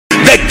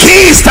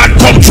that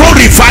control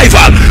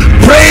revival.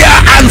 Prayer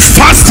and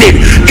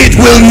fasting, it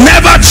will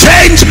never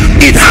change.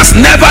 It has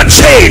never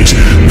changed.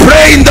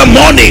 Pray in the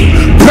morning,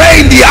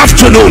 pray in the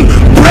afternoon,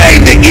 pray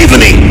in the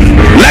evening.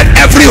 Let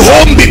every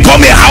home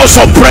become a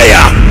house of prayer.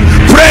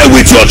 Pray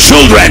with your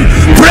children,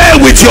 pray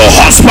with your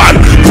husband,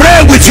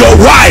 pray with your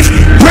wife,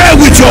 pray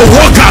with your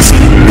workers.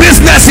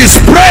 Businesses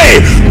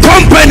pray,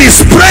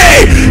 companies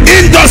pray,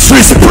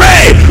 industries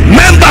pray,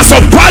 members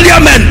of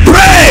parliament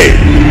pray.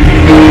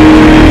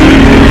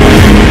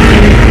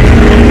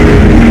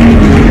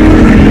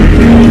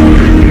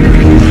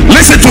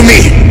 Listen to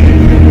me.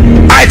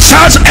 I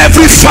charge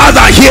every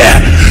father here.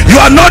 You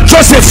are not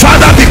just a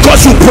father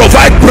because you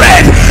provide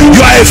bread. You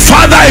are a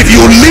father if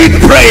you lead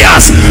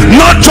prayers,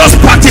 not just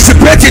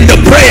participate in the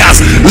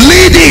prayers.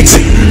 Lead it.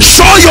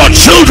 Show your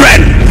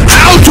children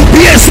how to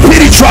be a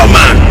spiritual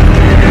man.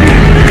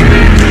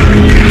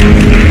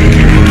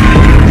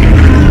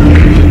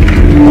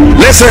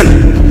 Listen,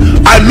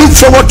 I look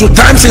forward to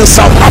times in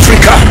South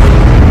Africa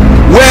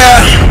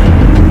where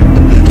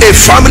a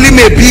family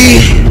may be,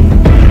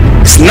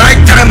 it's night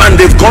time and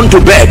they've gone to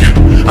bed,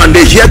 and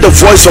they hear the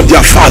voice of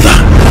their father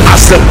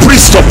as the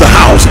priest of the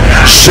house,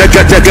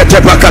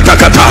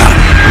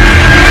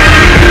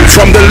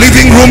 from the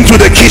living room to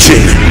the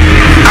kitchen,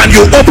 and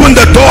you open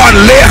the door and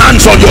lay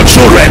hands on your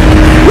children.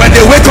 When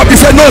they wake up, you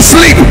say, no,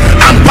 sleep,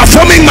 I'm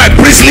performing my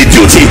priestly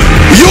duty.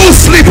 You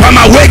sleep, I'm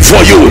awake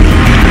for you.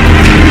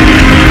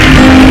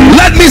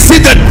 Let me see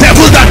the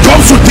devil that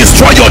comes to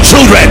destroy your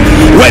children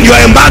when you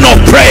are a man of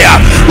prayer.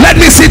 Let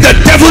me see the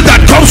devil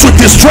that comes to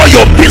destroy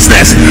your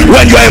business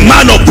when you are a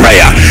man of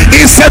prayer.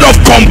 Instead of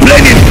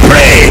complaining,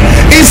 pray.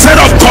 Instead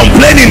of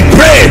complaining,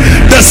 pray.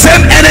 The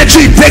same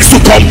energy it takes to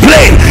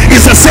complain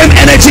is the same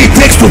energy it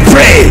takes to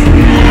pray.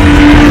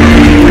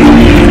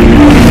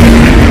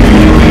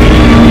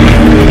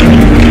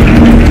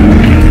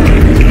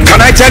 Can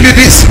I tell you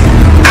this?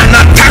 An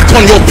attack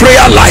on your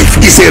prayer life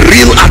is a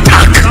real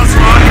attack.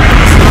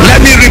 Let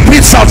me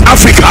repeat, South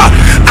Africa,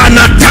 an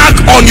attack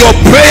on your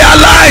prayer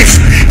life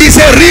is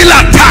a real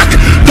attack.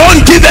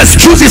 Don't give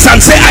excuses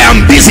and say I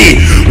am busy.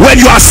 When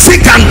you are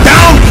sick and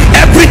down,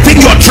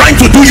 everything you're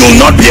trying to do, you'll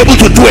not be able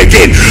to do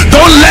again.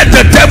 Don't let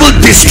the devil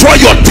destroy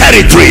your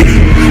territory.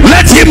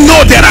 Let him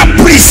know there are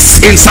priests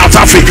in South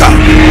Africa.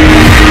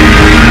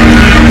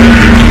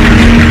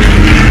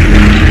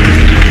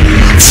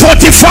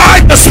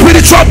 Fortify the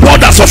spiritual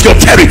borders of your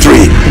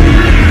territory.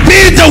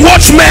 Be the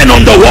watchman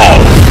on the wall.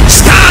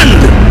 Stand.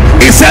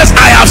 It says,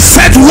 I have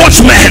set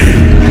watchmen.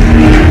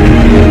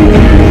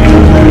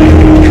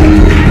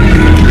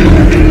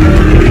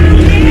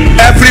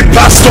 Every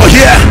pastor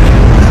here,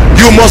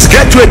 you must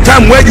get to a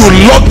time where you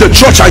lock the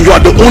church and you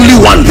are the only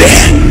one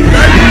there.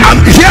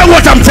 Hear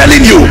what I'm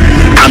telling you.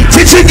 I'm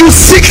teaching you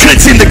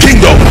secrets in the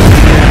kingdom.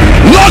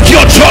 Lock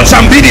your church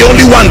and be the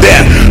only one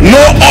there. No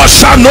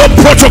usher, no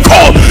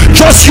protocol,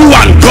 just you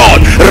and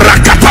God.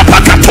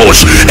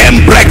 Rakatapakatosh,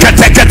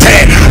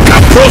 embreketekete,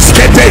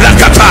 kaproskete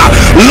rakata.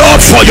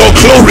 Lord, for your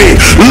glory,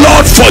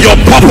 Lord, for your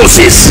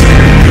purposes.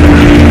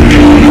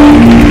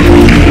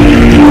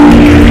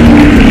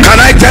 Can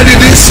I tell you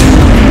this?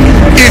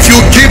 If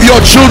you give your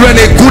children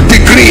a good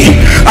degree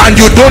and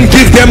you don't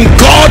give them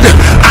God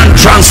and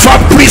transfer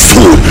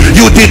priesthood,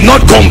 you did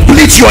not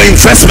complete your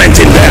investment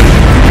in them.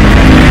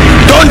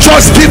 Don't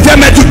just give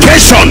them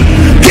education,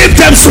 give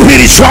them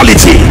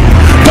spirituality.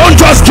 Don't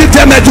just give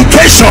them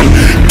education,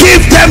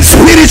 give them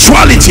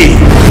spirituality.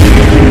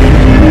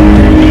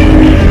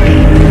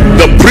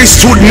 The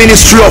priesthood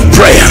ministry of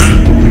prayer.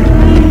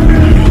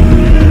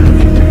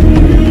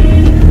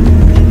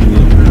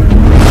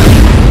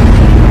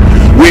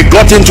 We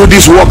got into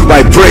this work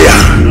by prayer.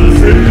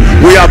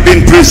 We have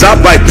been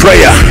preserved by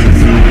prayer.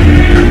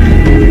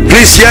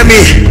 Please hear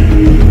me.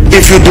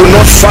 If you do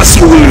not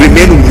fast, you will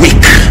remain weak.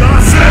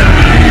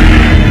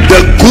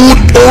 The good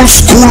old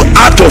school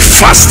art of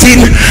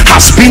fasting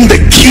has been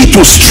the key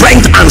to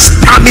strength and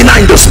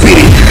stamina in the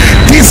spirit.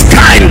 This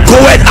kind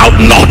goeth out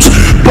not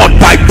but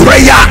by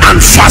prayer and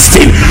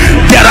fasting.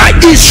 There are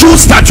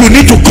issues that you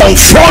need to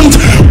confront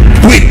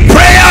with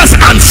prayers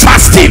and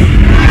fasting.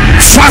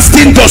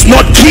 Fasting does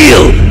not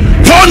kill.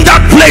 Turn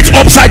that plate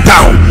upside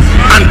down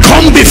and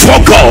come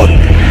before God.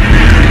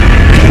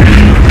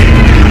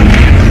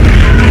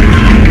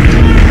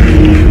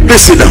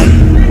 Please sit down.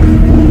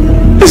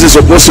 This is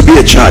supposed to be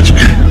a charge.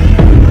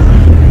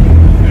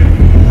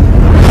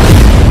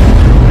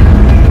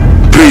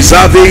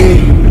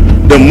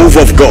 Preserving the move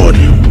of God.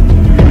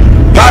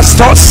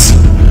 Pastors,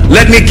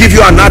 let me give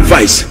you an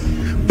advice.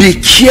 Be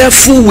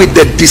careful with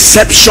the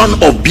deception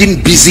of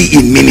being busy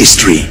in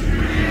ministry.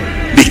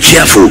 Be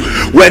careful.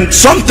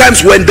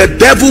 Sometimes when the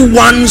devil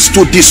wants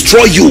to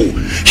destroy you,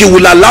 he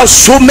will allow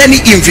so many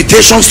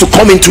invitations to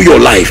come into your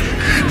life.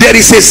 There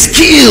is a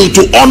skill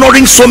to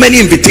honoring so many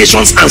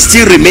invitations and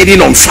still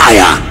remaining on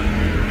fire.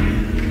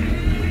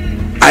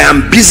 I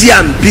am busy,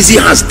 and busy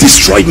has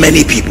destroyed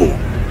many people.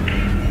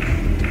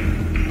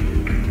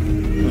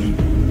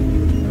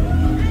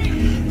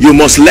 You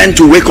must learn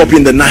to wake up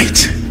in the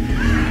night.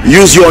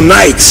 Use your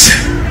nights.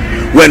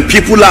 When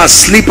people are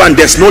asleep and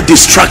there's no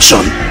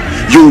distraction,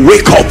 you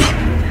wake up.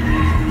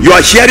 You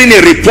are hearing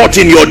a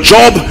report in your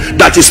job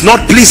that is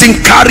not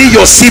pleasing, carry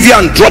your CV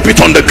and drop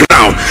it on the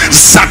ground.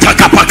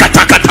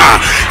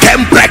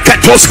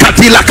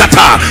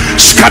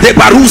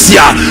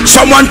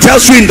 Someone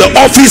tells you in the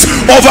office,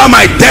 over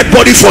my dead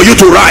body for you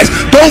to rise.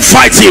 Don't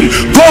fight him.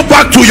 Go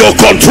back to your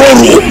control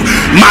room.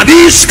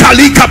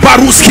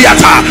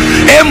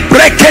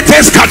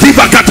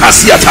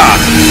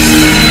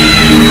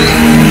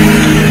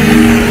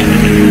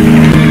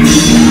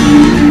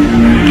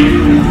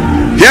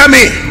 Hear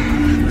me.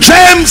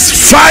 James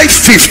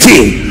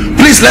 5:15.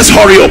 Please, let's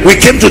hurry up. We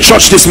came to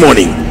church this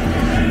morning.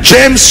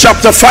 James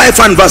chapter 5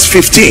 and verse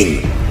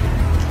 15.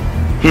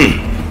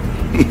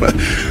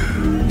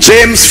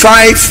 James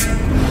 5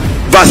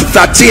 verse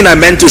 13. I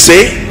meant to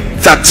say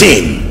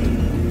 13.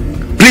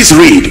 Please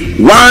read.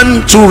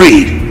 1, 2,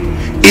 read.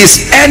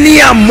 Is any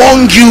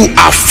among you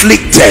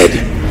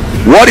afflicted?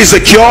 What is the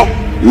cure?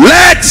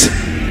 Let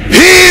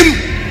him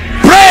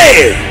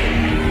pray.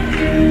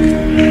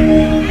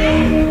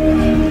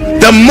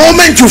 The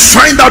moment you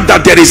find out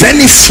that there is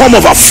any form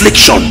of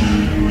affliction,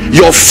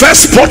 your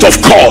first port of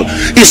call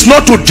is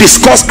not to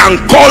discuss and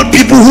call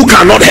people who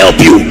cannot help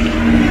you.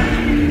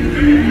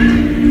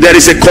 There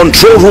is a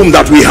control room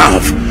that we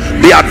have.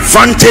 The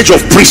advantage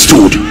of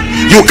priesthood: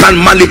 you can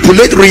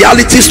manipulate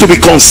realities to be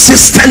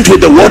consistent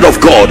with the word of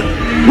God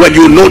when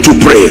you know to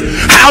pray.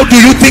 How do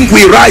you think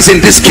we rise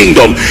in this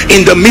kingdom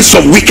in the midst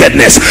of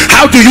wickedness?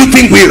 How do you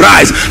think we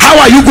rise? How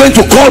are you going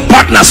to call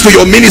partners to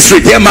your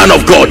ministry, dear man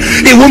of God?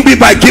 It won't be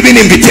by giving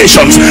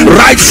invitations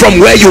right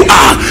from where you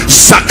are.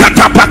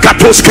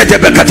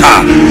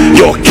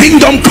 Your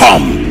kingdom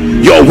come,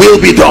 your will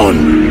be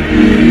done.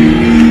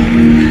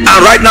 And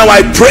right now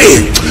I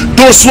pray,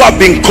 those who have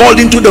been called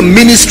into the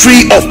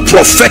ministry of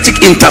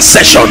prophetic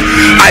intercession,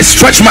 I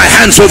stretch my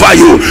hands over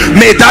you.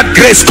 May that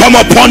grace come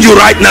upon you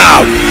right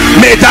now.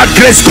 May that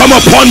grace come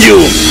upon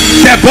you.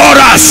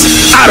 Deborahs,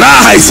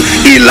 arise.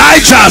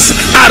 Elijahs,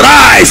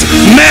 arise.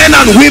 Men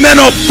and women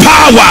of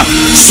power.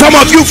 Some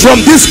of you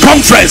from this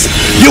conference,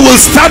 you will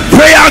start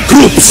prayer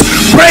groups,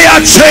 prayer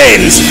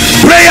chains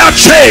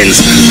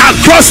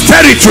across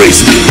territories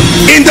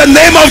in the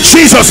name of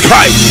Jesus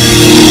Christ.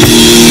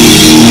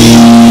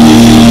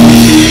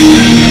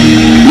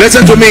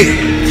 Listen to me.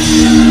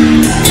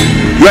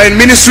 You are in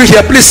ministry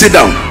here. Please sit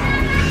down.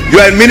 You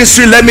are in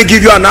ministry. Let me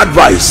give you an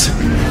advice.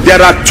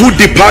 There are 2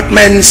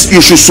 departments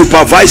you should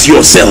supervise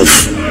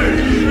yourself.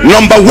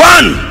 Number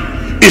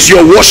 1 is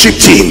your worship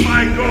team.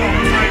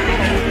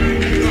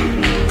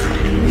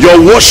 Your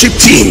worship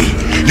team,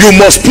 you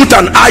must put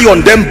an eye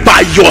on them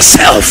by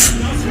yourself,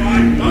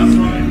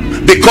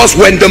 because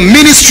when the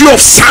ministry of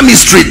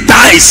psalmistry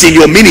dies in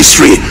your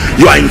ministry,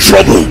 you are in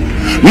trouble.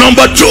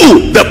 Number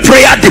 2, the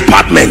prayer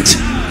department.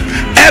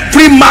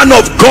 Every man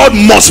of God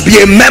must be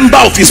a member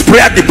of his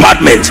prayer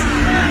department.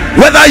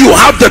 Whether you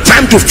have the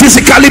time to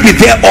physically be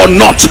there or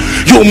not,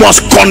 you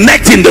must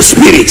connect in the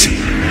spirit.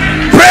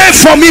 Pray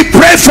for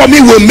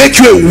me will make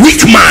you a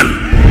weak man.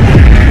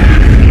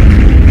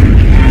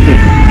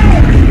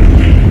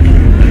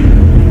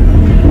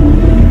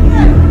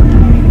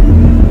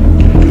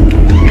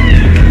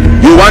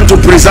 You want to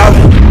preserve?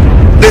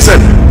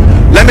 Listen,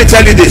 let me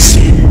tell you this.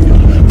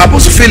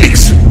 Apostle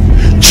Felix,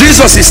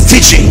 Jesus is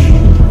teaching,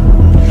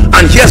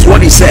 and here's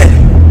what he said.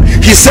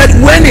 He said,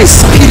 when a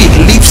spirit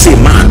leaves a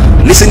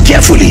man, listen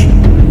carefully,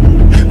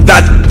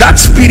 that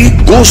spirit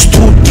goes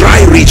to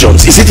dry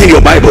regions. Is it in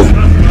your Bible?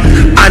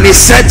 And he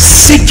said,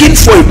 seeking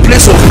for a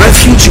place of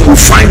refuge, you will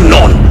find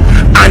none.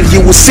 And he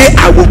will say,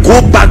 I will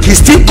go back. He's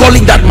still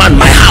calling that man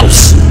my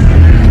house.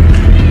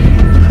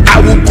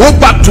 I will go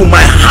back to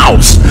my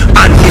house.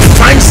 And he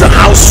finds the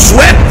house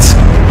swept,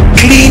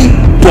 clean,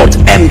 but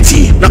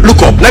empty. Now look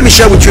up. Let me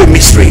share with you a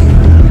mystery.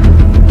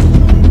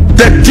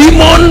 The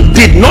demon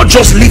did not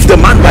just leave the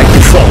man by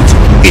default.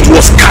 It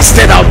was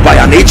casted out by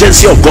an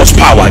agency of God's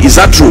power.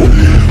 Is that true?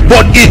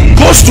 But it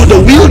goes to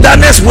the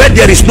wilderness where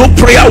there is no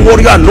prayer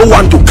warrior and no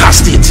one to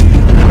cast it,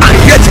 and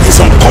yet it is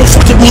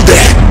uncomfortable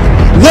there.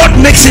 What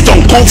makes it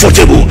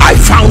uncomfortable? I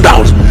found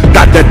out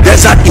that the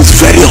desert is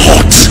very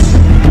hot.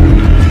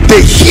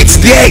 The heat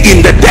there in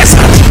the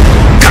desert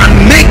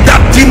can make that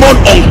demon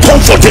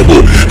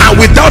uncomfortable, and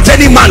without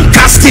any man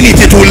casting it,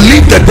 it will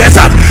leave the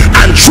desert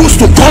and choose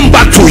to come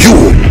back to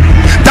you.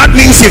 That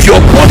means if your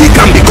body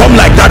can become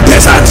like that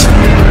desert,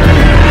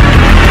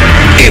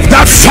 if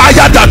that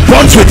fire that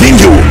burns within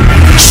you,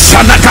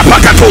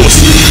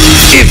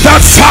 if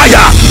that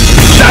fire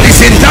that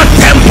is in that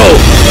temple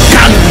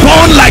can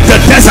burn like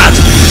the desert,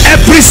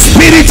 every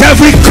spirit,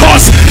 every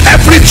curse,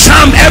 every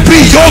charm,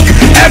 every yoke,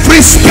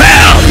 every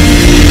spell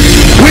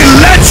will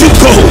let you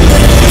go.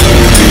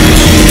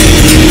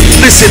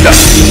 Listen up.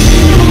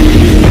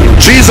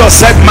 Jesus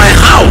said, my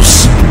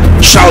house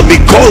shall be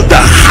called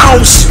the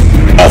house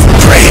of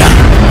prayer.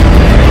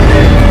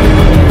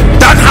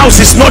 That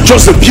house is not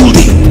just a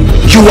building.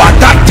 You are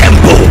that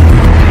temple,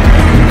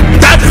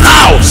 that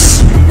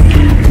house.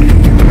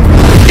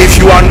 If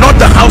you are not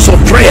the house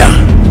of prayer,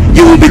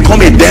 you will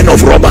become a den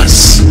of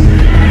robbers.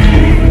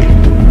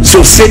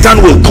 So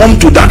Satan will come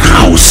to that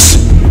house,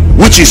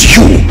 which is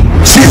you.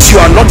 Since you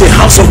are not a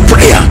house of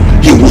prayer,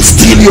 he will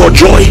steal your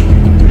joy,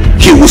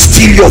 he will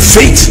steal your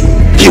faith,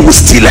 he will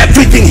steal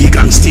everything he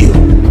can steal.